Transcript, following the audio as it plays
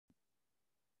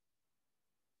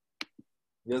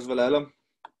Yes, Wilhelm.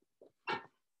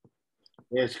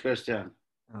 Yes, Christian.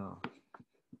 Oh.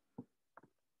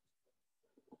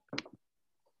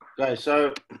 Okay,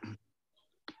 so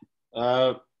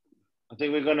I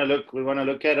think we want to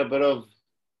look at a bit of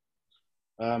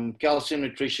calcium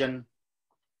nutrition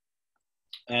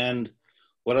and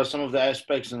what are some of the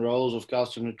aspects and roles of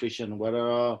calcium nutrition. What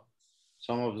are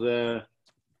some of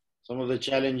the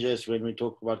challenges when we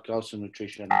talk about calcium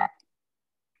nutrition?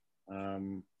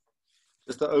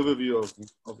 Just an overview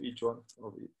of each one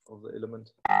of the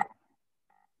element.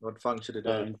 What function it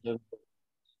has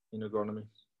in agronomy.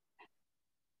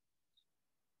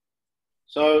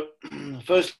 So,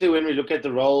 firstly, when we look at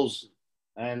the roles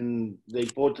and the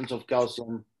importance of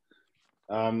calcium,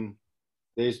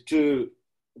 there's two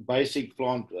basic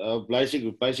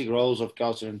roles of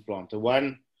calcium in plant. The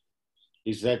one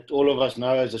is that all of us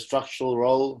know as a structural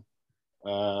role,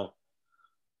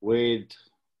 where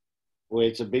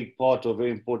it's a big part or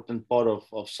very important part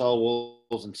of cell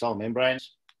walls and cell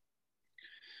membranes.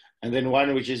 And then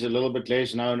one which is a little bit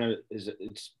less known is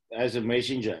it's as a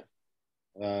messenger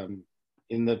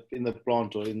in the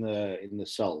plant or in the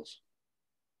cells,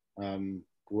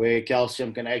 where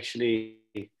calcium can actually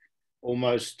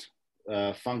almost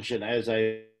function as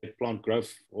a plant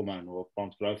growth hormone or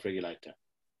plant growth regulator.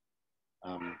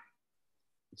 In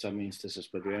some instances,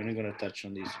 but we're only going to touch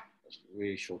on these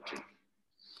very shortly.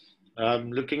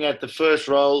 Looking at the first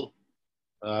role,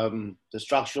 the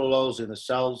structural roles in the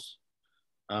cells,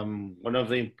 one of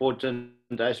the important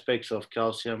aspects of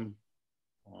calcium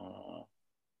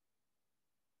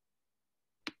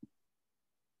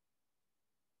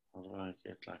how do I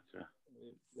get like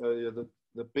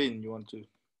the pen you want to,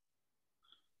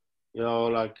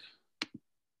 like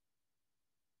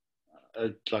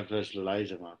this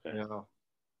laser marker.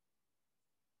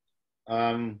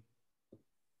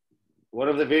 One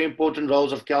of the very important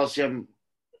roles of calcium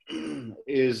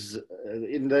is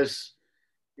in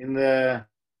the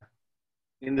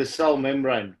cell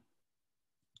membrane.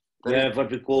 We have what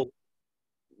we call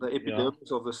the epidermis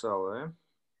of the cell, eh?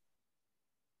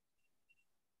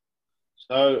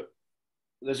 So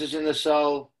this is in the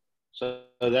cell, so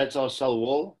that's our cell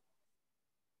wall,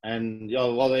 and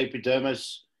while the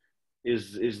epidermis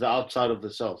is the outside of the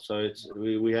cell. So it's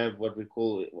we have what we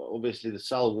call obviously the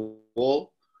cell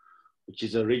wall, which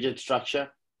is a rigid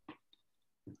structure,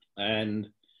 and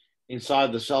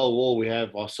inside the cell wall we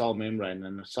have our cell membrane,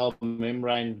 and the cell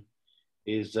membrane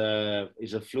is a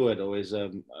fluid or is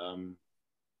a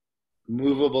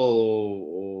movable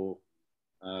or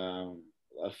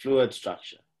a fluid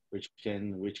structure which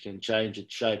can change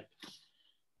its shape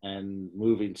and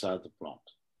move inside the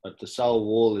plant, but the cell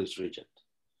wall is rigid.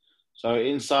 So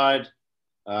inside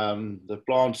the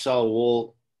plant cell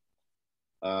wall,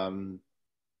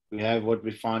 we have what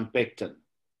we find pectin.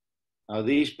 Now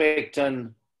these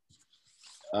pectin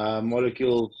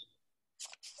molecules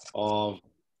are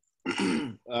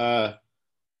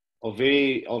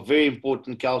very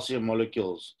important calcium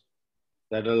molecules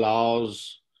that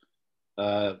allows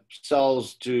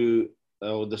cells to,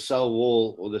 or the cell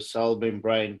wall or the cell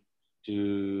membrane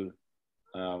to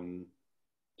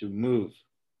move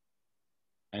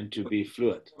and to be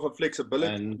fluid.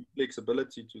 Flexibility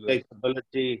to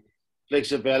the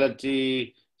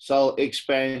flexibility, cell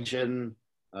expansion,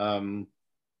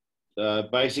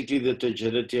 basically the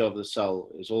turgidity of the cell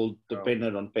is all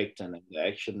dependent on pectin and the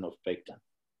action of pectin.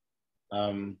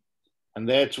 And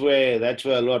that's where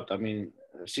a lot,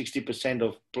 60%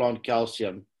 of plant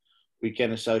calcium we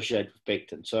can associate with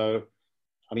pectin. So,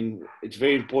 it's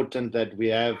very important that we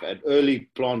have at early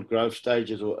plant growth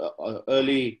stages or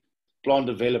early plant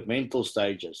developmental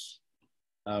stages,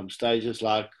 stages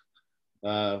like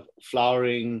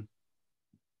flowering,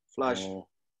 flush,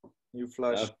 new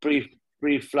flush,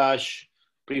 pre-flush,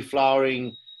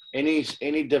 pre-flowering,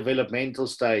 any developmental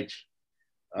stage,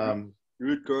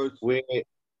 root growth, where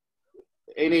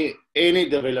any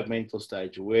developmental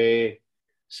stage where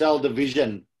cell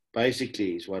division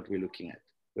basically is what we're looking at.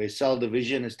 Where cell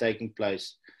division is taking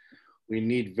place, we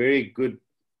need very good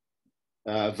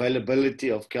availability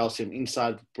of calcium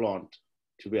inside the plant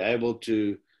to be able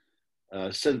to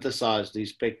synthesize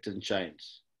these pectin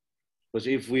chains. Because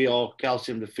if we are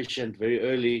calcium deficient very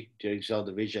early during cell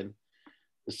division,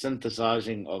 the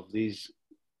synthesizing of these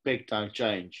pectin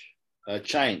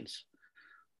chains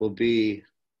will be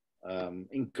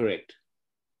incorrect.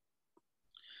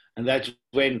 And that's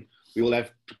when we will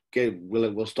have to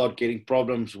we'll start getting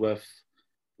problems with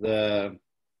the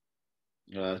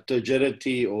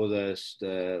turgidity or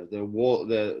the wall,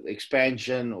 the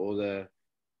expansion, or the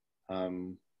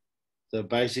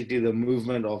basically the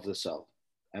movement of the cell.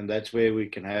 And that's where we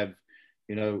can have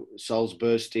cells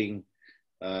bursting,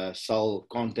 cell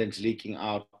contents leaking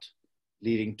out,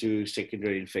 leading to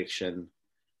secondary infection,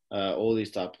 all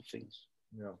these type of things.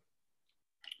 Yeah.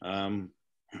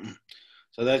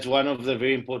 So that's one of the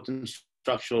very important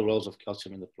structural roles of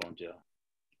calcium in the plant.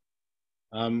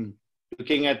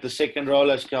 Looking at the second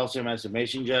role as calcium as a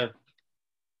messenger,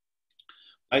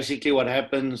 basically what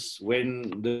happens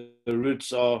when the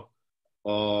roots are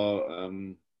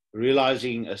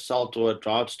realizing a salt or a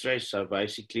drought stress. So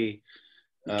basically,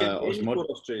 it can be any sort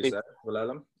of stress,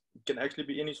 Willem. It can actually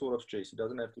be any sort of stress. It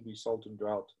doesn't have to be salt and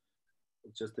drought.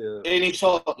 It's just any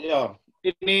salt, yeah.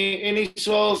 Any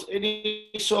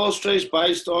soil stress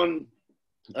based on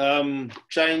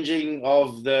changing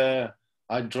of the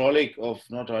the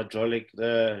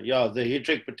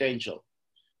hydric potential.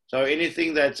 So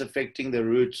anything that's affecting the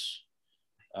roots.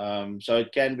 So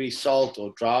it can be salt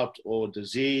or drought or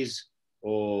disease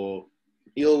or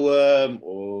eelworm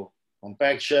or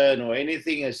compaction or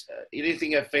anything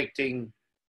affecting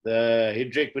the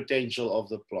hydric potential of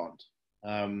the plant.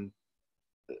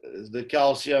 The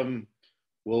calcium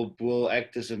will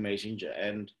act as a messenger,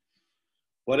 and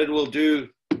what it will do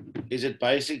is it's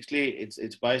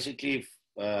basically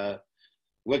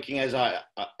working as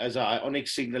an ionic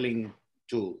signaling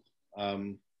tool,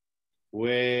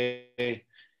 where it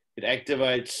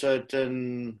activates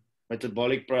certain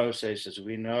metabolic processes.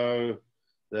 We know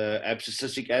the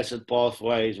abscisic acid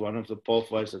pathway is one of the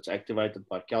pathways that's activated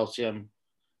by calcium.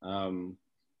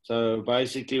 So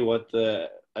basically what the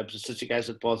abscisic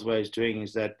acid pathway is doing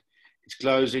is that it's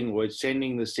closing, or it's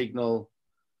sending the signal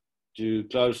to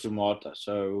close stomata.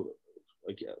 So,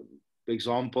 for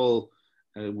example,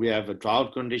 we have a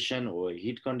drought condition or a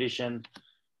heat condition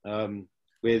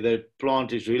where the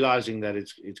plant is realizing that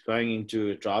it's going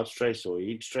into a drought stress or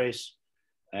heat stress.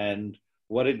 And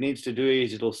what it needs to do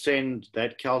is it'll send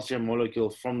that calcium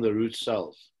molecule from the root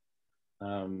cells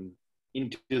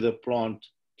into the plant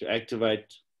to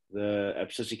activate the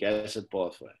abscisic acid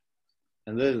pathway.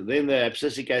 And then the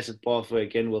abscisic acid pathway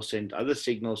again will send other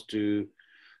signals to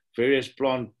various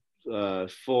plant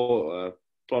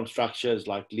structures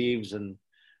like leaves and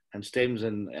stems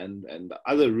and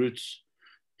other roots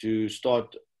to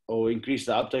start or increase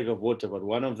the uptake of water. But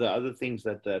one of the other things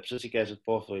that the abscisic acid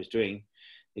pathway is doing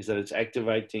is that it's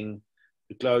activating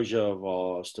the closure of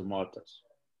our stomata.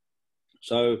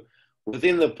 So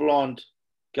within the plant,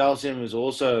 calcium is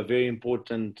also a very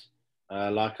important,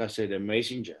 like I said, a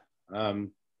messenger.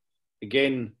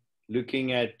 Again,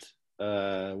 looking at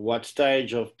what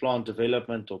stage of plant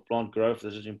development or plant growth,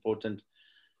 this is important.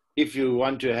 If you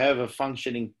want to have a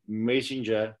functioning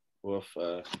messenger of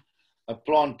a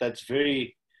plant that's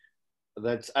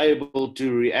able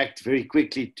to react very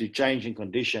quickly to changing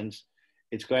conditions,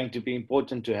 it's going to be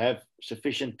important to have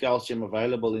sufficient calcium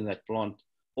available in that plant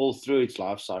all through its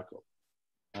life cycle.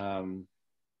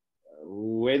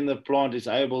 When the plant is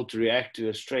able to react to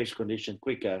a stress condition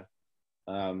quicker,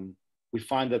 we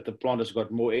find that the plant has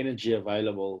got more energy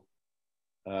available.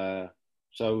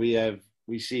 So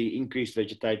we see increased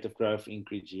vegetative growth,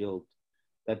 increased yield,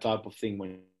 that type of thing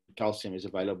when calcium is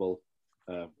available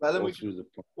all through the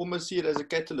plant. Almost see it as a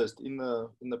catalyst in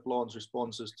the plant's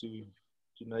responses to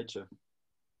nature.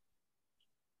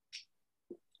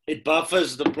 It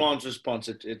buffers the plant's response.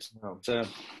 It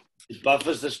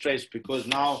buffers the stress, because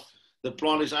now the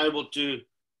plant is able to.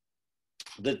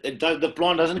 The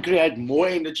plant doesn't create more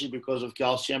energy because of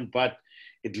calcium, but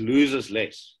it loses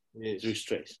less through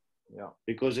stress. Yeah,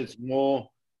 because it's more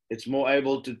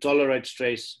able to tolerate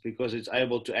stress, because it's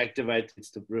able to activate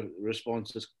its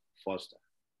responses faster.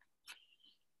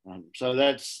 So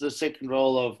that's the second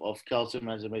role of calcium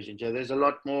as a messenger. There's a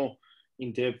lot more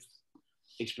in-depth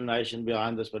explanation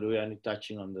behind this, but we're only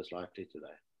touching on this lightly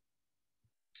today.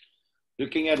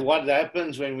 Looking at what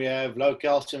happens when we have low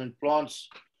calcium in plants,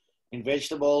 in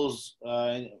vegetables,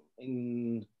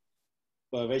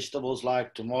 vegetables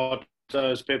like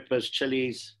tomatoes, peppers,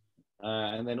 chilies,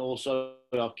 and then also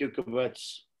our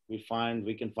cucurbits, we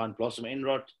can find blossom end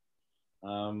rot.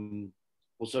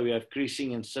 Also, we have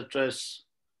creasing in citrus.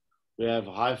 We have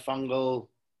high fungal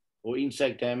or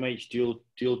insect damage due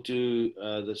to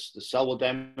the cell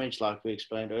damage, like we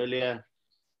explained earlier.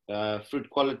 Fruit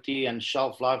quality and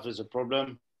shelf life is a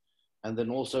problem, and then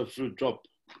also fruit drop.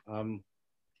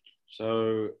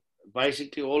 So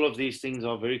basically, all of these things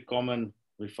are very common.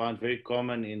 We find very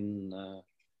common in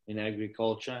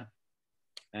agriculture,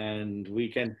 and we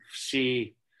can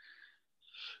see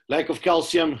lack of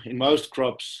calcium in most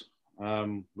crops.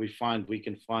 We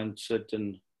can find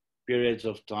certain periods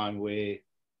of time where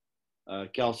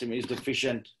calcium is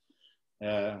deficient.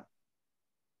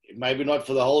 Maybe not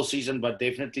for the whole season, but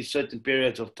definitely certain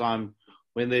periods of time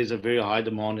when there's a very high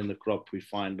demand in the crop, we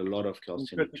find a lot of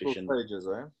calcium nutrition. Stages,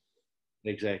 eh?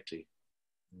 Exactly.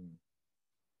 Mm.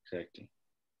 Exactly.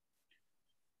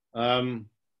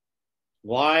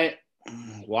 Why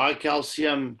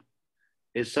calcium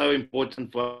is so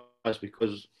important for us?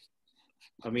 Because,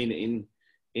 I mean,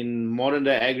 in modern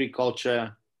day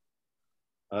agriculture,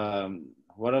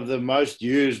 one of the most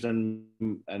used and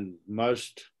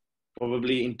most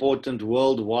probably important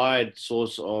worldwide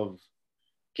source of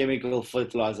chemical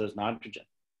fertilizer is nitrogen.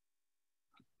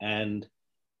 And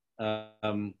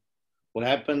what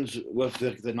happens with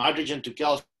the nitrogen to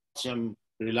calcium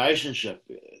relationship,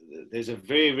 there's a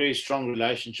very, very strong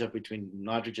relationship between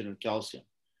nitrogen and calcium,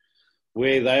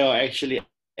 where they are actually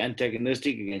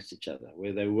antagonistic against each other,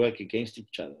 where they work against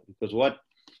each other. Because what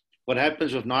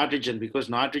happens with nitrogen, because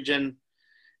nitrogen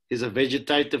is a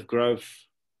vegetative growth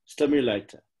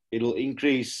stimulator, it'll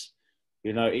increase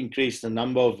the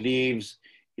number of leaves,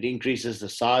 it increases the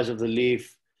size of the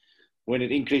leaf. When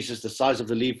it increases the size of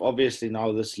the leaf, obviously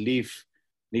now this leaf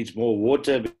needs more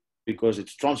water because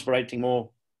it's transpirating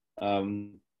more.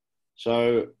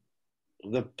 So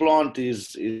the plant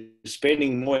is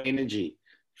spending more energy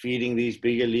feeding these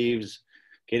bigger leaves,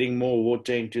 getting more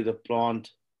water into the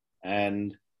plant.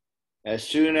 And as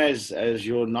soon as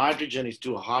your nitrogen is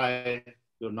too high,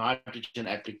 your nitrogen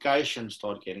applications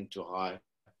start getting too high,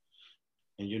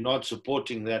 and you're not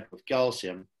supporting that with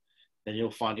calcium, then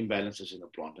you'll find imbalances in the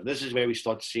plant. And this is where we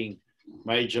start seeing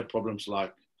major problems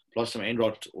like blossom end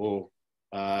rot or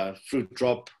fruit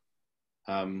drop,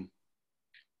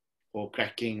 or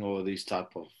cracking, or these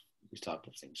type of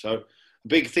things. So a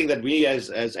big thing that we as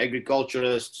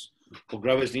agriculturalists or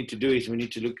growers need to do is we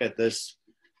need to look at this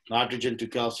nitrogen to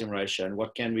calcium ratio and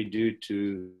what can we do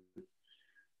to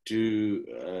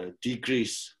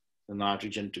decrease the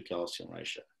nitrogen to calcium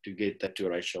ratio to get that to a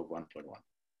ratio of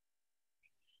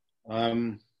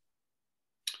 1.1.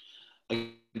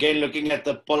 Again, looking at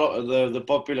the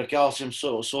popular calcium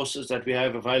sources that we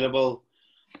have available,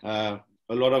 a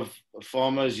lot of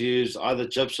farmers use either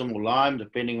gypsum or lime,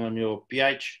 depending on your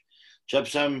pH.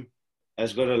 Gypsum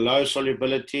has got a low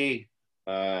solubility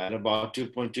at about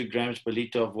 2.2 grams per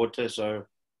liter of water. So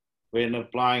when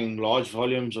applying large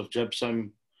volumes of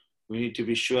gypsum, we need to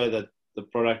be sure that the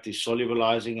product is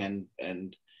solubilizing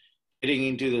and getting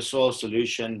into the soil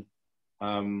solution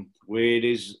where it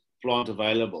is plant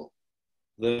available.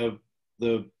 The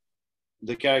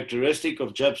characteristic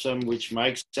of gypsum which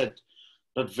makes it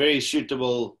not very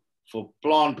suitable for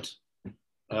plant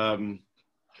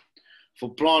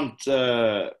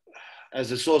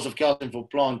as a source of calcium for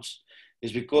plants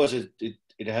is because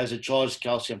it has a charged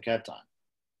calcium cation.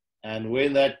 And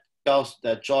when that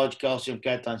charged calcium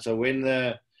cation, so when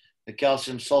the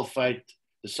calcium sulfate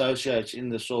dissociates in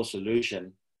the soil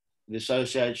solution, it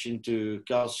dissociates into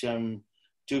calcium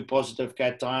 2 positive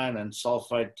cation and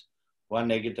sulfate 1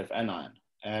 negative anion.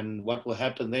 And what will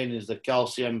happen then is the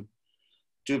calcium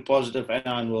 2 positive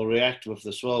anion will react with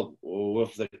the soil or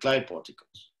with the clay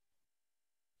particles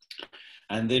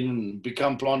and then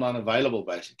become plant unavailable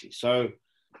basically. So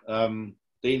the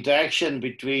interaction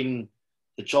between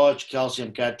the charged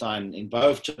calcium cation in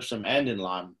both gypsum and in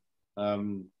lime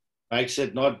makes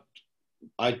it not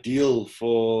ideal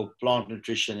for plant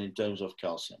nutrition in terms of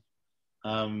calcium.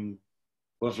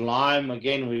 With lime,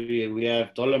 again, we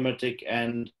have dolomitic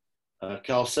and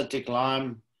calcitic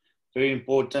lime. Very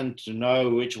important to know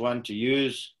which one to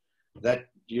use. That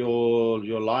your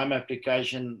lime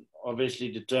application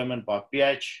obviously determined by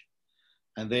pH,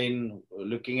 and then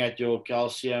looking at your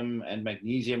calcium and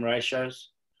magnesium ratios,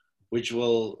 which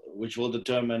will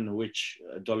determine which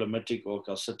dolomitic or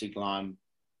calcitic lime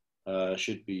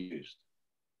should be used.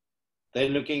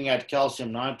 Then looking at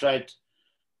calcium nitrate,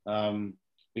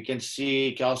 we can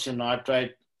see calcium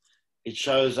nitrate, it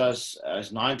shows us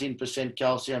as 19%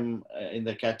 calcium in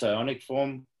the cationic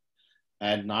form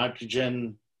and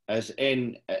nitrogen as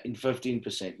N in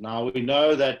 15%. Now we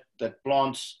know that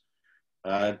plants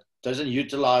doesn't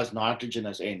utilize nitrogen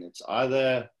as N. It's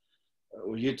either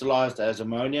utilized as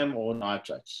ammonium or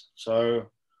nitrates.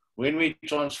 So when we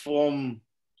transform,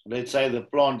 let's say, the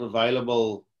plant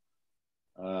available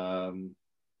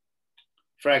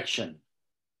fraction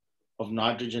of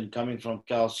nitrogen coming from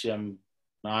calcium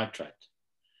nitrate,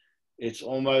 it's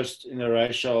almost in a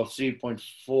ratio of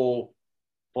 3.4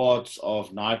 parts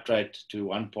of nitrate to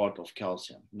 1 part of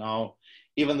calcium. Now,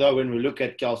 even though when we look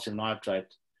at calcium nitrate,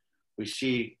 we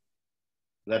see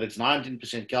that it's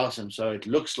 19% calcium, so it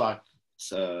looks like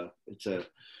it's a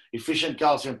efficient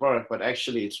calcium product, but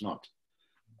actually it's not.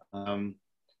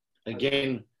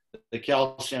 Again, the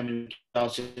calcium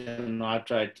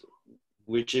nitrate,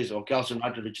 or calcium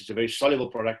nitrate, which is a very soluble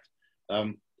product,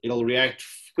 it'll react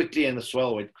quickly in the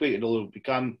soil. It'll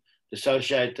become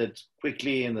dissociated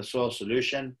quickly in the soil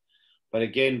solution. But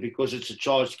again, because it's a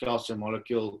charged calcium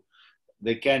molecule,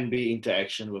 there can be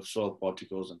interaction with soil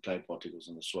particles and clay particles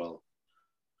in the soil,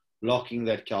 blocking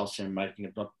that calcium, making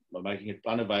it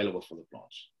unavailable for the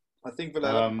plants. I think,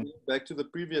 back to the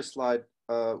previous slide,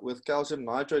 with calcium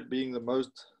nitrate being the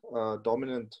most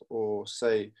dominant or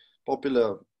say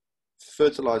popular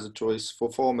fertilizer choice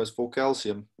for farmers for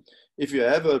calcium, if you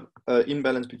have a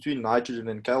imbalance between nitrogen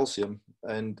and calcium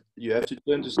and you have to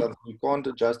turn to something, you can't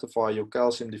justify your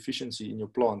calcium deficiency in your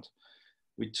plant,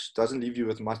 which doesn't leave you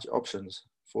with much options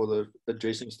for the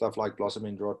addressing stuff like blossom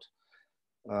end rot.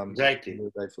 Exactly.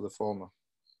 For the farmer.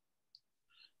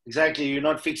 Exactly. You're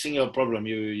not fixing your problem.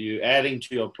 You're adding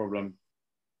to your problem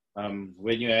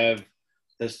when you have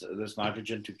this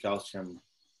nitrogen to calcium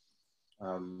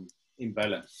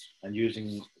imbalance and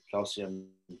using calcium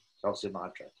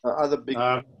nitrate. Other big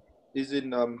is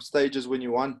in stages when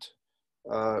you want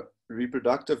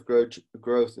reproductive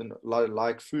growth and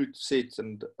like fruit sets,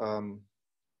 and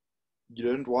you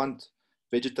don't want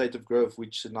vegetative growth,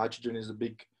 which nitrogen is a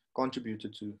big contributor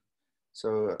to.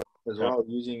 So as well,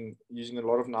 using a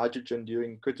lot of nitrogen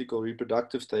during critical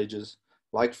reproductive stages,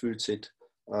 like fruit set,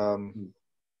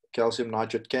 calcium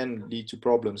nitrate can lead to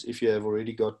problems if you have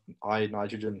already got high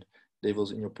nitrogen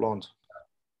levels in your plant.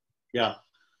 Yeah.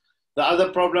 The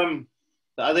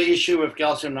other issue with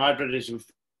calcium nitrate is,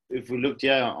 if we look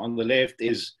here on the left,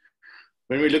 is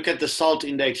when we look at the salt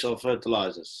index of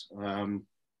fertilizers.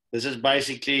 This is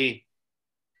basically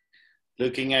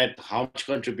looking at how much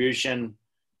contribution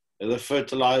the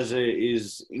fertilizer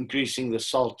is increasing the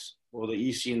salt or the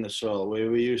EC in the soil,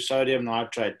 where we use sodium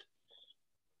nitrate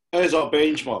as our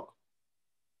benchmark.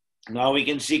 Now we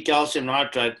can see calcium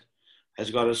nitrate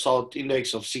has got a salt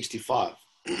index of 65,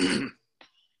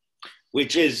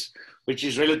 which is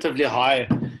relatively high,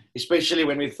 especially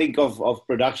when we think of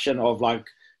production of like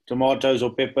tomatoes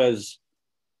or peppers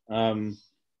in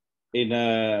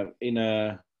a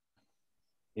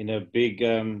big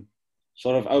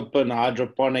sort of open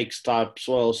hydroponics type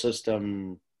soil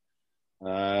system,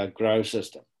 grow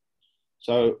system.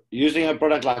 So using a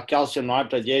product like calcium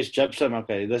nitrate, yes, gypsum,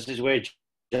 okay, this is where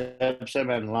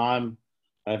gypsum and lime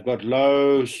have got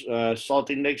low salt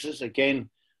indexes, again,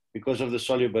 because of the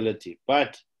solubility.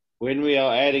 But when we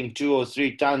are adding 2 or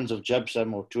 3 tons of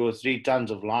gypsum or 2 or 3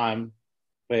 tons of lime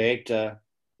per hectare,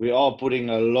 we are putting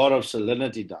a lot of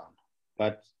salinity down.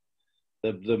 But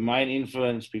the main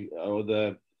influence or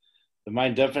the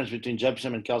main difference between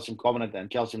gypsum and calcium carbonate and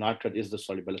calcium nitrate is the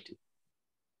solubility.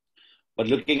 But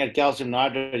looking at calcium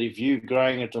nitrate, if you're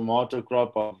growing a tomato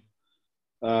crop of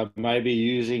maybe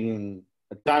using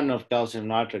a ton of calcium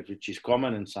nitrate, which is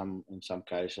common in some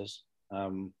cases,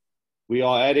 we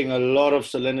are adding a lot of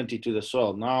salinity to the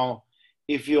soil. Now,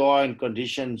 if you are in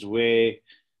conditions where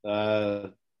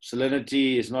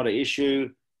salinity is not an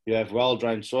issue, you have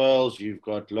well-drained soils, you've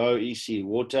got low EC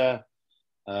water,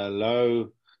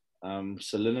 low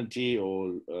salinity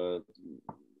or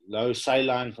low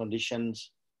saline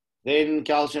conditions, then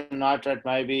calcium nitrate,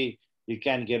 maybe you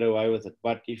can get away with it.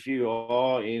 But if you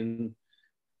are in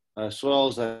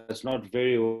soils that's not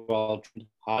very well,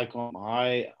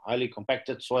 highly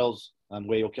compacted soils,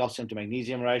 where your calcium to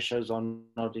magnesium ratios are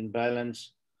not in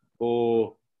balance,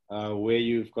 or where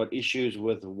you've got issues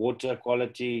with water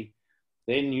quality,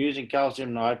 then using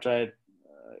calcium nitrate,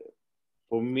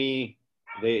 for me,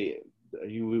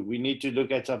 we need to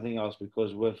look at something else,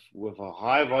 because with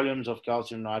high volumes of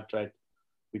calcium nitrate,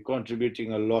 we're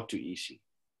contributing a lot to EC.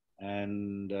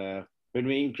 And when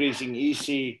we're increasing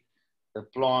EC, the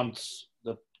plants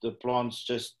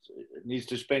just needs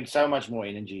to spend so much more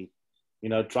energy,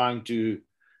 trying to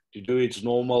do its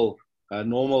normal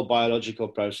biological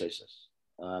processes.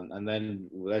 And then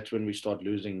that's when we start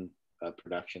losing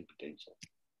production potential.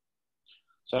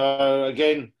 So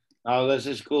again, now this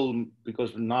is cool,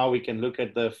 because now we can look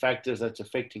at the factors that's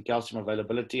affecting calcium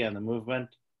availability and the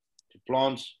movement to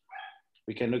plants.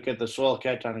 We can look at the soil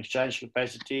cation exchange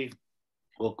capacity.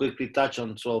 We'll quickly touch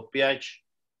on soil pH,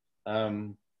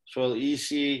 soil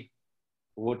EC,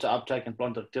 water uptake and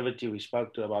plant activity. We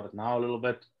spoke about it now a little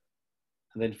bit.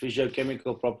 And then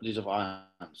physiochemical properties of ions.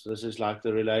 So this is like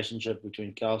the relationship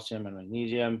between calcium and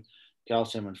magnesium.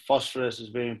 Calcium and phosphorus is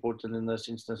very important in this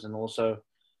instance, and also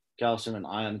calcium and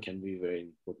iron can be very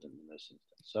important in this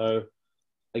instance. So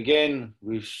again,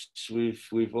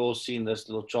 we've all seen this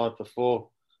little chart before.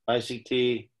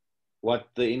 Basically, what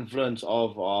the influence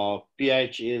of our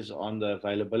pH is on the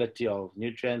availability of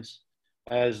nutrients.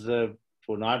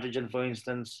 For nitrogen, for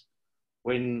instance,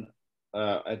 when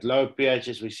at low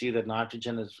pHs, we see that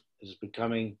nitrogen is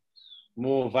becoming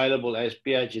more available as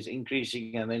pH is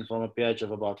increasing, and then from a pH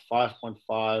of about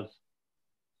 5.5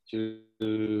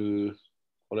 to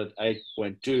call it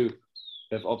 8.2, we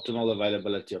have optimal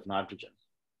availability of nitrogen.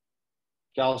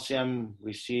 Calcium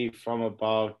we see from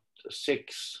about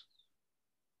 6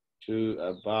 to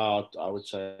about, I would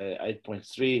say,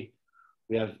 8.3.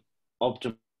 We have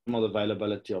optimal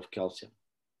availability of calcium.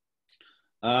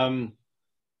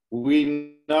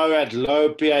 We know at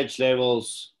low pH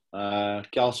levels,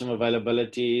 calcium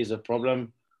availability is a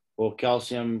problem, or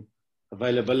calcium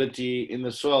availability in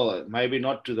the soil, maybe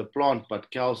not to the plant,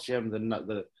 but calcium,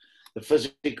 the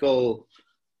physical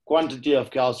quantity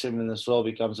of calcium in the soil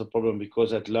becomes a problem,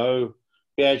 because at low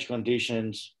pH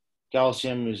conditions,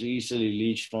 calcium is easily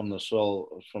leached from the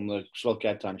soil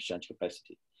cation exchange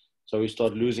capacity. So we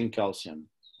start losing calcium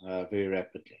very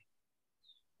rapidly.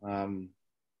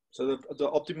 So the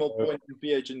optimal point in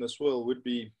pH in the soil would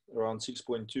be around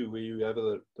 6.2, where you have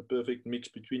the perfect mix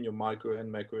between your micro and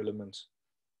macro elements.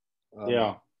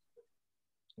 Yeah.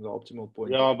 The optimal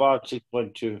point. Yeah, about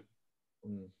 6.2.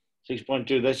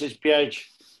 6.2. This is pH.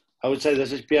 I would say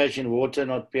this is pH in water,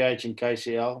 not pH in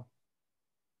KCl.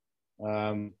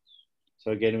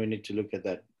 So again, we need to look at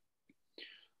that.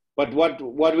 But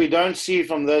what we don't see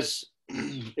from this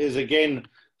is, again,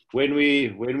 when we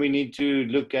need to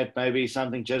look at maybe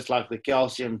something just like the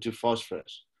calcium to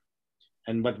phosphorus,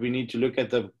 but we need to look at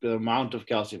the amount of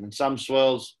calcium in some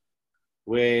soils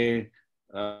where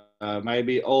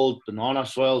maybe old banana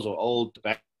soils or old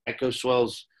tobacco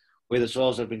soils, where the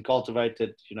soils have been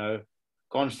cultivated,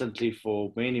 constantly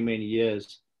for many, many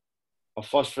years, our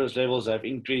phosphorus levels have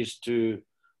increased to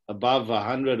above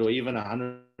 100 or even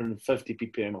 150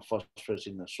 ppm of phosphorus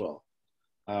in the soil.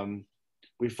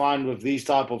 We find with these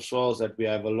type of soils that we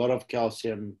have a lot of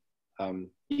calcium.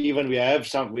 Even we have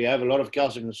a lot of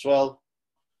calcium in the soil,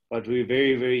 but we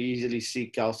very, very easily see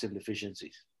calcium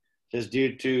deficiencies, just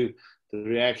due to the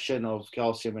reaction of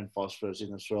calcium and phosphorus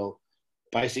in the soil,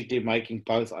 basically making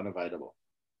both unavailable.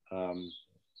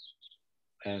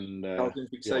 Calcium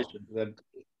fixation.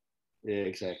 Yeah,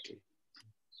 exactly.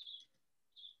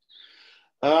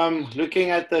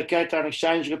 Looking at the cation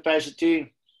exchange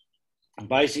capacity,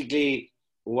 basically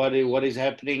what is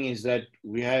happening is that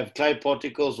we have clay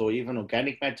particles or even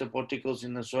organic matter particles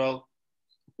in the soil,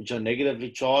 which are negatively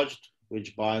charged,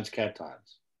 which binds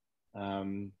cations.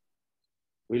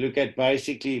 We look at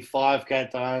basically 5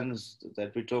 cations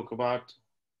that we talk about.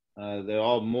 There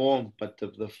are more, but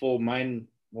the 4 main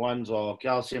ones are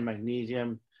calcium,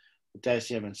 magnesium,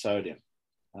 potassium, and sodium.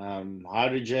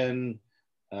 Hydrogen,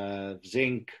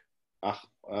 zinc,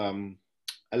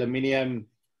 aluminium,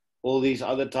 all these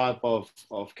other type of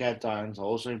cations are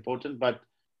also important, but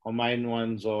our main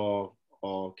ones are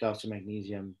calcium,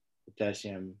 magnesium,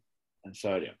 potassium, and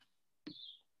sodium.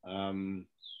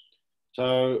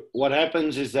 So what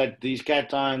happens is that these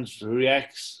cations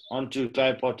react onto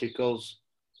clay particles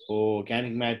or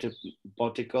organic matter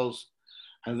particles,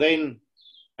 and then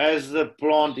as the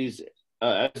plant is,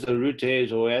 as the root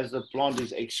hairs or as the plant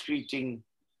is excreting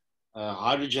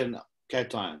hydrogen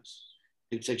cations,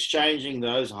 it's exchanging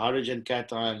those hydrogen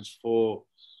cations for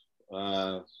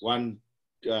one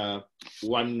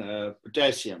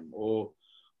potassium, or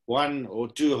 1 or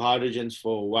 2 hydrogens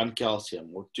for 1 calcium,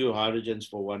 or 2 hydrogens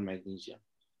for 1 magnesium.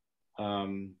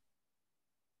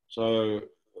 So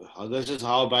this is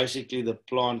how basically the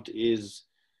plant is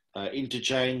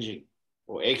interchanging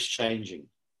or exchanging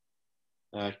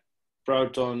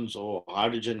protons or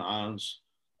hydrogen ions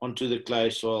onto the clay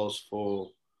soils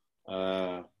for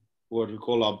what we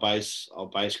call our base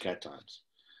cations.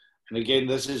 And again,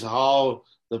 this is how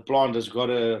the plant has got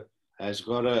a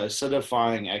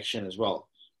acidifying action as well,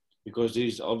 because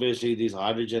these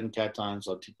hydrogen cations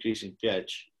are decreasing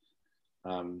pH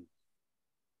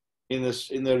in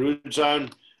the root zone.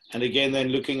 And again, then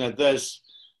looking at this,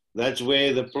 that's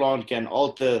where the plant can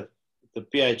alter the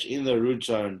pH in the root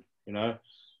zone,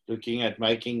 looking at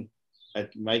making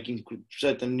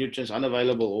certain nutrients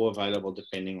unavailable or available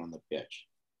depending on the pH.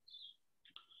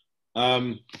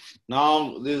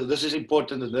 Now, this is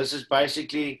important. This is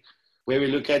basically where we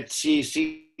look at C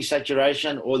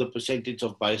saturation, or the percentage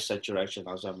of base saturation,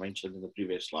 as I mentioned in the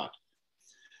previous slide.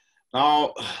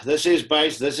 Now, this is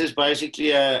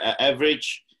basically an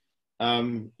average.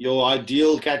 Your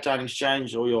ideal cation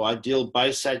exchange or your ideal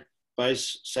base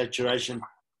saturation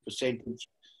percentage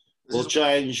will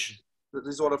change.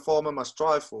 This is what a farmer must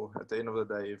strive for at the end of the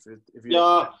day.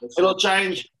 It'll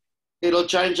change. It'll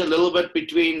change a little bit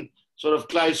between sort of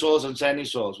clay soils and sandy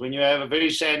soils. When you have a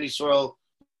very sandy soil,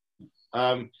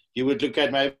 you would look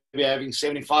at maybe having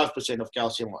 75% of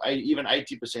calcium, or even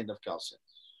 80% of calcium.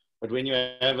 But when you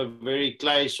have a very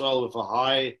clay soil with a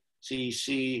high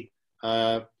CEC,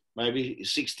 maybe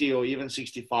 60 or even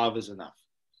 65 is enough.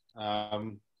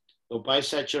 Your base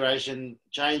saturation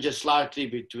changes slightly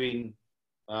between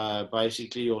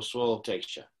basically your soil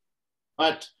texture.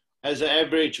 But as an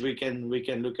average, we can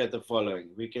look at the following.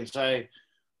 We can say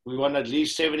we want at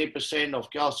least 70%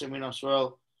 of calcium in our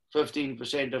soil,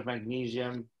 15% of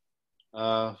magnesium,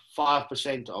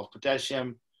 5% of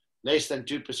potassium, less than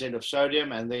 2% of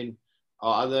sodium, and then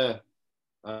our other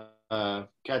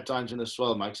cations in the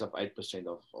soil makes up 8%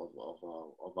 of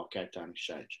our cation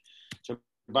exchange. So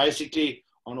basically,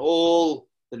 on all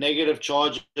the negative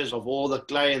charges of all the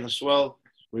clay in the soil,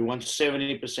 we want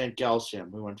 70%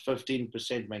 calcium, we want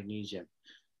 15% magnesium,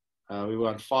 we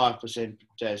want 5%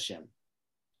 potassium.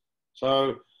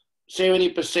 So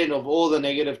 70% of all the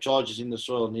negative charges in the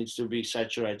soil needs to be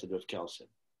saturated with calcium.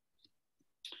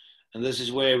 And this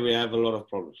is where we have a lot of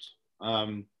problems.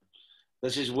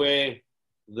 This is where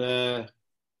the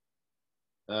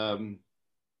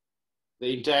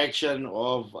interaction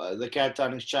of the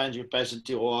cation exchange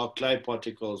capacity or our clay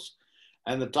particles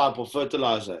and the type of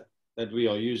fertilizer that we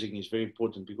are using is very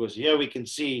important, because here we can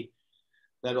see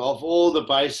that of all the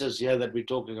bases here that we're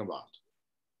talking about,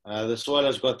 the soil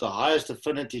has got the highest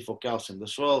affinity for calcium. The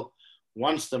soil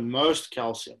wants the most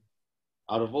calcium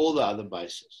out of all the other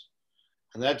bases.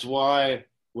 And that's why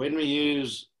when we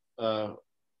use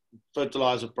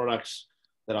fertilizer products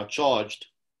that are charged,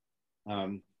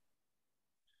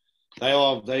 they're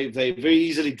very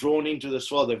easily drawn into the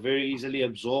soil. They're very easily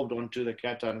absorbed onto the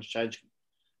cation exchange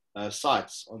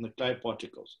sites on the clay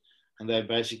particles, and they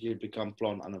basically become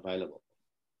plant unavailable.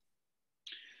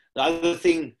 The other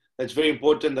thing that's very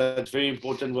important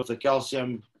with the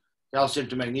calcium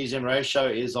to magnesium ratio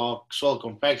is our soil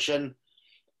compaction.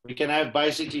 We can have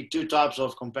basically two types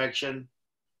of compaction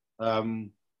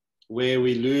where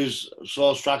we lose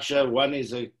soil structure. One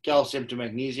is a calcium to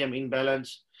magnesium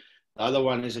imbalance. The other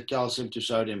one is a calcium to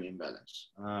sodium imbalance.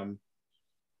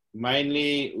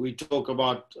 Mainly, we talk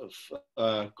about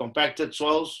compacted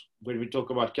soils when we talk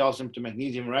about calcium to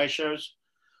magnesium ratios,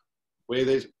 where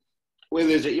there's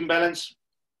an imbalance,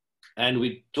 and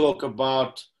we talk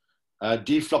about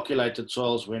deflocculated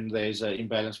soils when there's an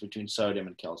imbalance between sodium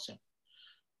and calcium.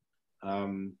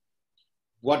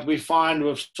 What we find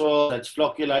with soil that's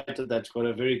flocculated, that's got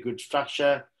a very good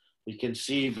structure, we can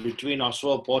see between our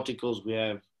soil particles we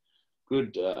have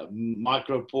good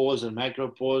micropores and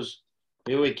macropores.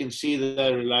 Here we can see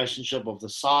the relationship of the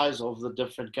size of the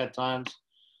different cations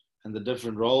and the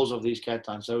different roles of these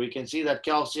cations. So we can see that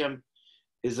calcium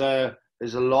is a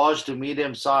large to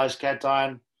medium sized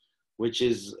cation, which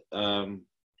is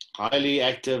highly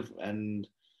active, and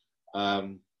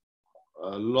there's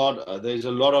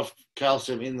a lot of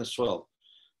calcium in the soil.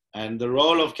 And the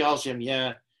role of calcium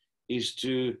here is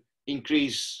to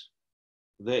increase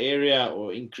the area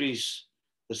or increase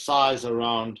the size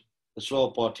around the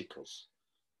soil particles.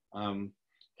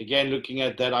 Again, looking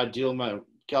at that ideal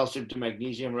calcium to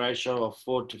magnesium ratio of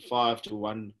 4 to 5 to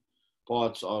 1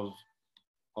 parts of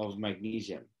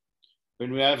magnesium.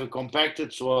 When we have a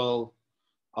compacted soil,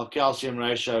 our calcium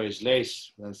ratio is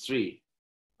less than 3.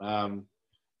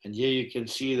 And here you can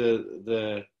see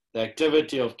the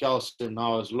activity of calcium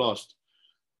now is lost.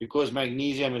 Because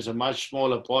magnesium is a much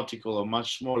smaller particle, a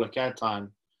much smaller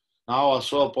cation, now our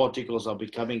soil particles are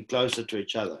becoming closer to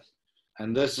each other.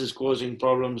 And this is causing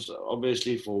problems,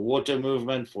 obviously, for water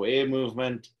movement, for air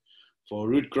movement, for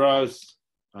root growth,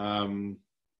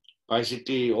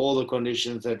 basically all the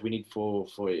conditions that we need for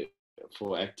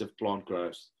active plant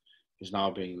growth is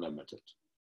now being limited.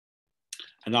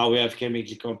 And now we have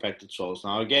chemically compacted soils.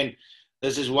 Now, again,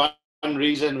 this is one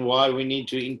reason why we need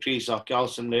to increase our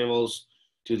calcium levels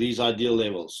to these ideal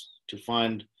levels, to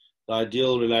find the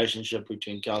ideal relationship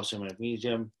between calcium and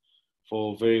magnesium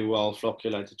for very well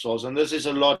flocculated soils. And this is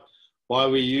a lot why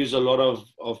we use a lot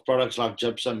of products like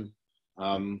gypsum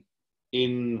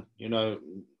in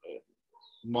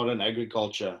modern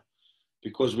agriculture,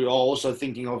 because we are also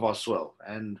thinking of our soil.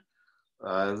 And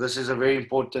this is a very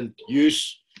important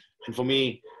use. And for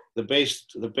me, the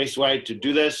best way to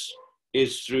do this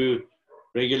is through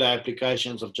regular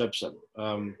applications of gypsum.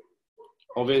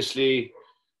 Obviously,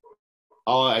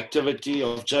 our activity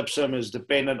of gypsum is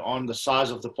dependent on the size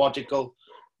of the particle.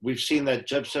 We've seen that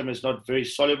gypsum is not very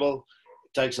soluble.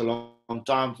 It takes a long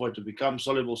time for it to become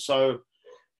soluble. So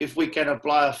if we can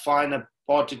apply a finer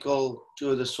particle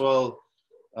to the soil,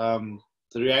 the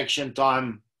reaction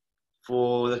time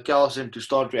for the calcium to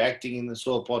start reacting in the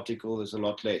soil particle is a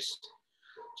lot less.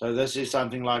 So this is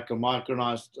something like a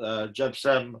micronized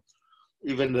gypsum.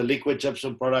 Even the liquid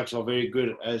gypsum products are very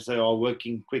good as they are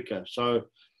working quicker. So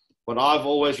what I've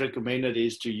always recommended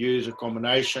is to use a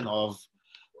combination of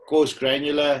coarse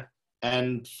granular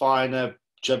and finer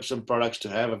gypsum products to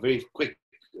have a very quick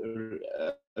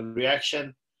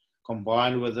reaction,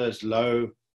 combined with a slow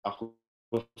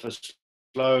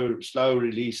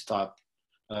release type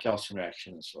calcium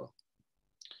reaction as well.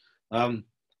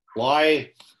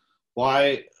 Why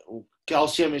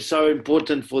calcium is so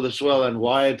important for the soil and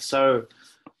why it's so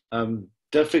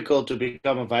difficult to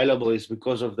become available is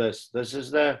because of this. This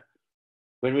is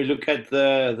when we look at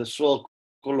the soil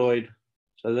colloid.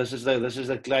 So this is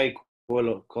the clay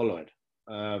colloid,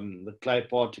 the clay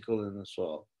particle in the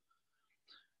soil.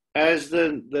 As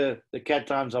the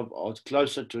cations are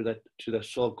closer to the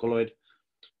soil colloid,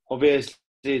 obviously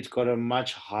it's got a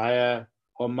much higher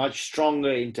or much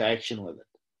stronger interaction with it.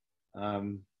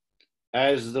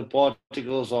 As the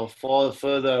particles are far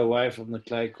further away from the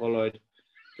clay colloid,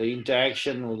 the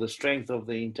interaction or the strength of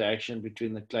the interaction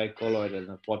between the clay colloid and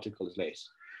the particle is less.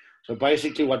 So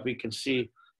basically what we can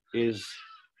see is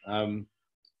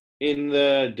in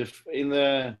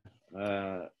the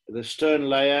stern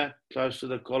layer close to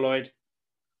the colloid,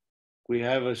 we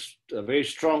have a very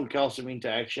strong calcium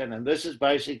interaction, and this is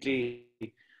basically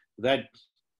that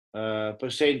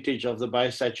percentage of the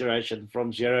base saturation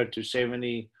from 0 to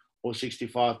 70 or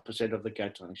 65% of the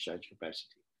cation exchange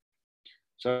capacity.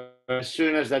 So as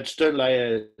soon as that stern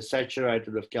layer is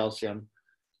saturated with calcium,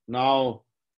 now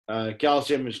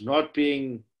calcium is not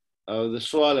being, the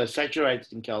soil is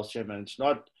saturated in calcium, and it's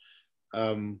not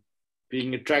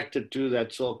being attracted to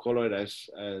that soil colloid as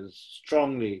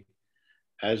strongly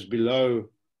as below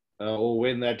or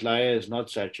when that layer is not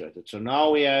saturated. So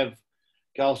now we have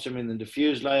calcium in the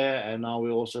diffuse layer, and now we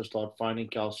also start finding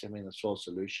calcium in the soil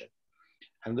solution.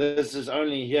 And this is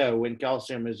only here when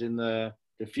calcium is in the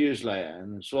diffuse layer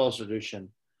and the soil solution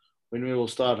when we will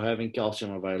start having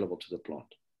calcium available to the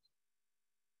plant.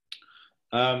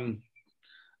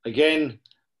 Again,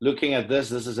 looking at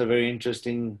this is a very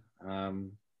interesting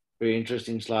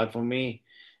slide for me.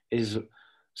 Is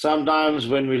sometimes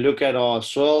when we look at our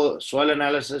soil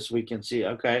analysis, we can see,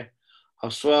 okay, our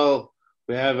soil,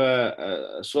 we have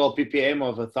a soil ppm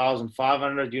of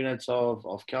 1,500 units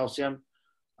of calcium,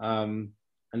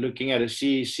 and looking at a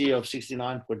CEC of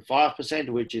 69.5%,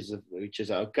 which is an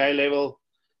okay level.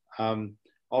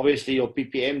 Obviously, your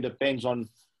ppm depends on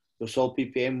the soil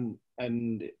ppm,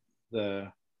 and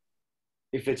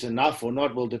if it's enough or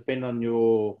not will depend on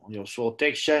your soil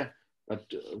texture. But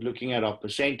looking at our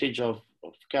percentage of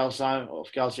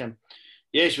calcium,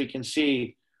 yes, we can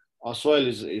see our soil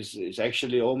is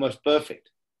actually almost perfect.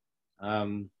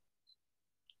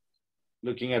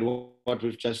 Looking at what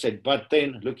we've just said, but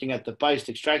then looking at the paste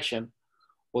extraction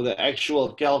or the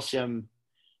actual calcium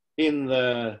in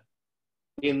the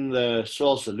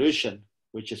soil solution,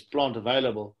 which is plant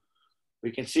available, we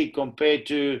can see compared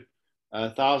to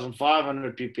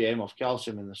 1,500 ppm of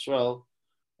calcium in the soil,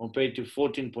 compared to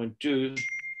 14.2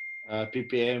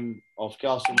 ppm of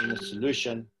calcium in the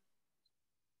solution,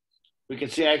 we can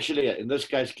see actually in this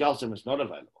case calcium is not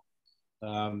available.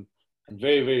 And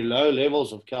very, very low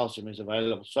levels of calcium is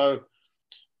available. So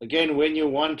again, when you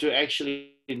want to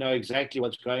actually know exactly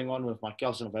what's going on with my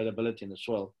calcium availability in the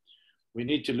soil, we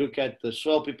need to look at the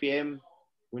soil ppm,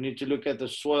 we need to look at the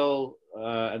soil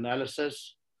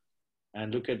analysis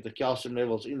and look at the calcium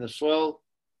levels in the soil.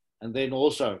 And then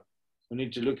also we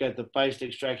need to look at the paste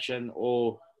extraction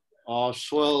or our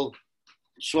soil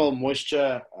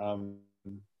moisture,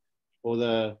 or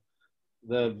the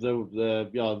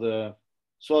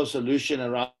soil solution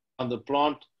around the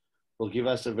plant will give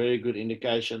us a very good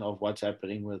indication of what's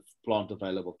happening with plant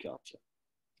available calcium.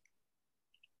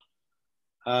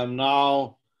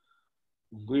 Now,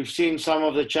 we've seen some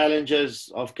of the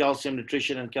challenges of calcium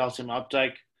nutrition and calcium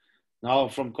uptake. Now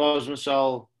from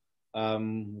Cosmocel,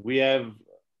 we have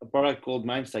a product called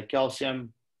Mainstay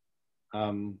Calcium.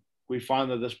 We find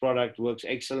that this product works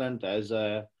excellent as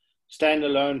a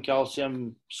standalone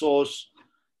calcium source.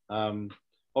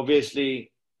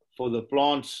 Obviously, for the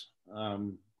plants,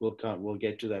 we'll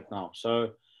get to that now.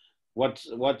 So, what's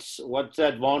the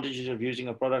advantages of using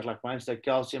a product like Mainstay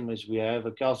Calcium is we have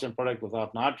a calcium product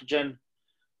without nitrogen.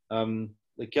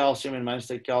 The calcium in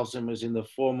Mainstay Calcium is in the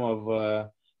form of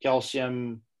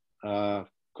calcium of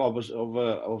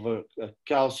a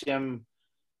calcium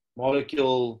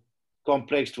molecule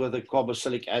complexed with a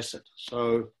carboxylic acid.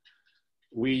 So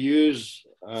we use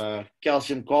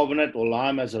calcium carbonate or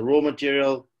lime as a raw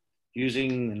material.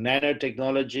 Using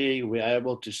nanotechnology, we're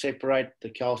able to separate the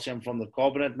calcium from the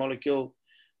carbonate molecule,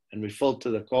 and we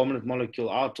filter the carbonate molecule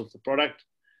out of the product.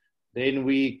 Then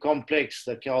we complex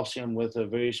the calcium with a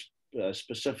very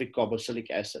specific carboxylic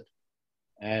acid.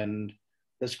 And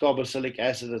this carboxylic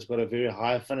acid has got a very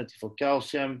high affinity for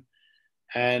calcium,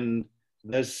 and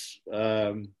this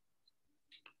the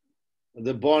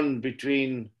bond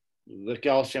between the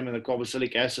calcium and the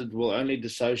carboxylic acid will only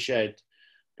dissociate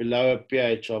below a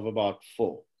pH of about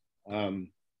 4. So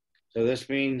this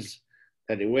means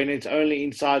that when it's only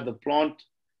inside the plant,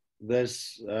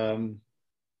 this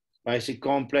basic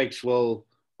complex will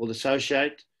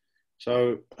dissociate.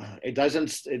 So it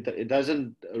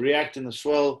doesn't react in the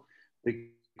soil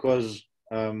because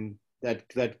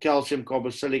that calcium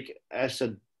carboxylic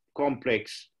acid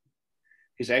complex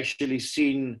is actually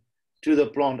seen to the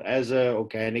plant as an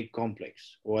organic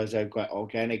complex or as an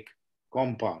organic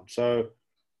compound. So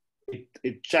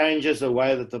it changes the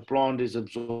way that the plant is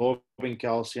absorbing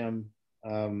calcium.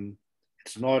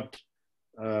 It's not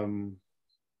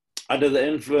under the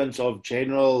influence of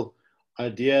general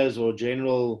ideas or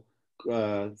general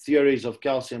theories of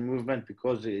calcium movement,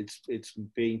 because it's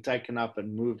being taken up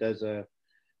and moved as an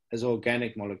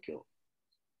organic molecule.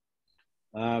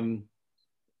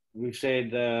 We've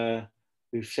said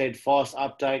fast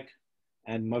uptake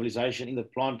and mobilization in the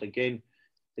plant. Again,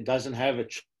 it doesn't have a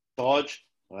charge.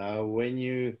 When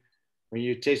you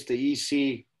test the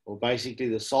EC, or basically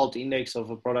the salt index of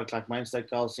a product like Mainstay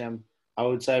Calcium, I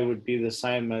would say would be the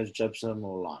same as gypsum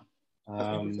or lime.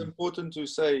 I think it's important to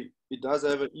say it does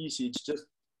have an EC, it's just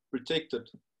protected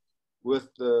with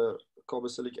the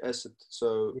carboxylic acid.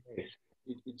 So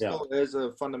it still has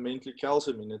a fundamentally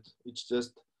calcium in it. It's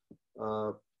just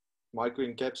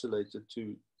microencapsulated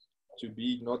to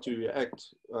be not to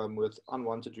react with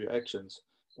unwanted reactions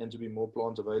and to be more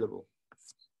plant available.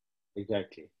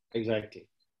 Exactly.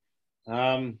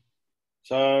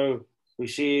 So we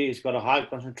see it's got a high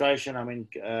concentration. I mean,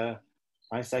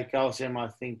 Mainstay Calcium, I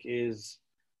think, is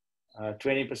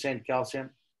 20% calcium.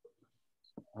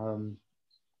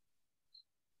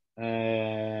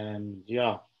 And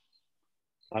yeah,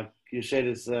 like you said,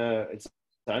 it's the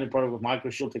only product with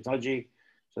microshield technology.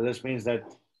 So this means that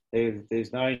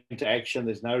there's no interaction,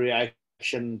 there's no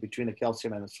reaction between the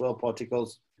calcium and the soil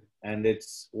particles, and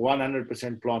it's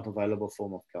 100% plant available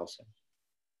form of calcium.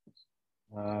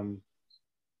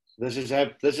 This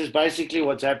is basically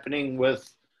what's happening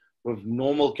with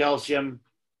normal calcium.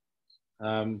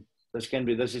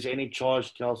 This is any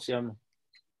charged calcium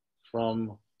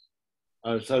from.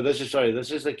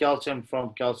 This is the calcium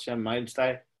from Calcium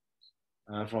Mainstay,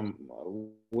 from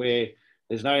where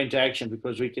there's no interaction,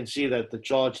 because we can see that the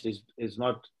charge is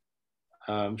not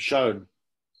shown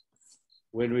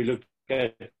when we look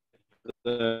at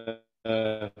the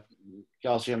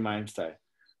Calcium Mainstay.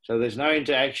 So there's no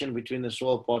interaction between the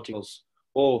soil particles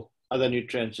or other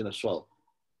nutrients in the soil.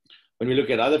 When we look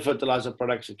at other fertilizer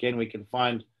products, again, we can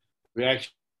find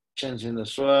reactions in the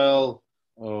soil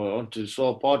or onto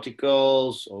soil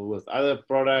particles or with other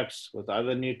products, with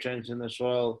other nutrients in the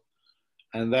soil,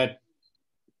 and that,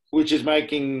 which is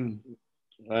making,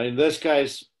 in this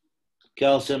case,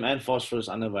 calcium and phosphorus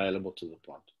unavailable to the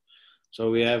plant.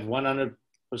 So we have 100%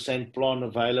 plant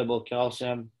available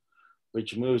calcium,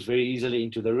 which moves very easily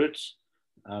into the roots,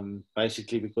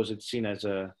 basically because it's seen as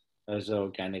an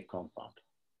organic compound.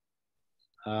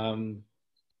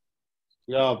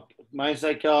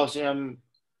 Mainstay Calcium,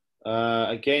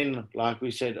 again, like I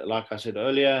said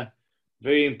earlier,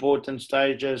 very important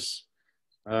stages,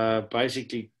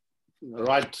 basically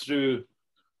right through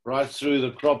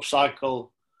the crop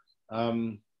cycle.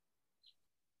 When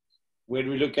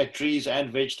we look at trees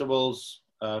and vegetables,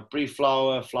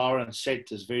 pre-flower, flower, and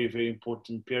set is very, very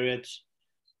important periods.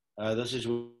 This is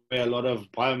where a lot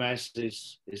of biomass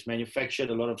is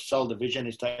manufactured, a lot of cell division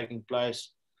is taking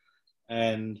place,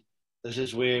 and this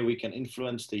is where we can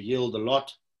influence the yield a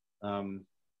lot.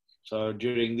 So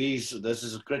during this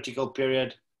is a critical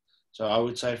period. So I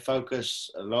would say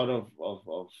focus a lot of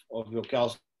your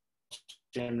calcium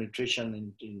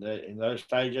nutrition in those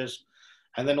stages.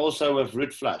 And then also with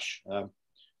root flush.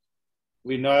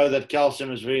 We know that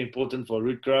calcium is very important for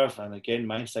root growth. And again,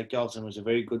 Mainstay Calcium is a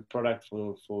very good product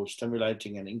for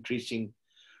stimulating and increasing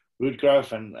root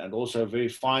growth and also very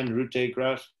fine root hair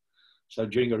growth. So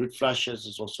during a root flushes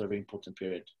is also a very important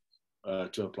period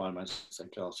to apply Mainstay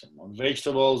Calcium. On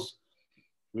vegetables,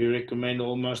 we recommend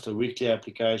almost a weekly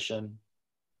application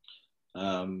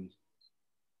of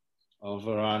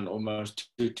around almost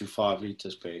 2 to 5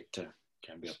 liters per hectare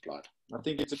can be applied. I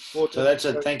think it's important. So that's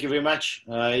it. Thank you very much.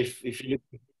 If you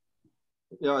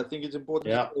yeah, I think it's important.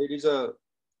 Yeah. It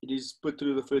is put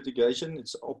through the fertigation.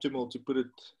 It's optimal to put it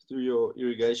through your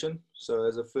irrigation. So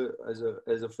as a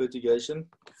fertigation,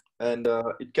 and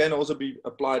it can also be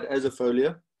applied as a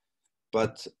foliar,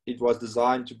 but it was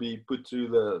designed to be put through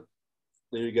the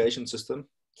irrigation system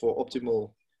for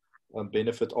optimal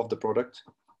benefit of the product.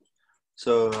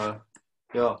 So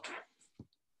yeah.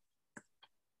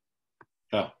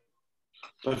 Yeah,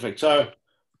 perfect. So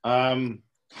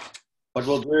what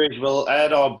we'll do is we'll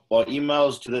add our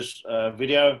emails to this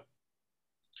video.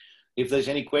 If there's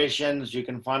any questions, you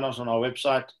can find us on our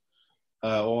website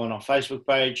or on our Facebook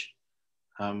page.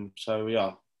 So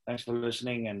yeah, thanks for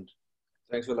listening, and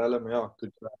thanks, Willem. Yeah,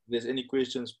 good. If there's any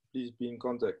questions, please be in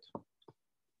contact.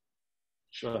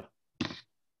 Sure.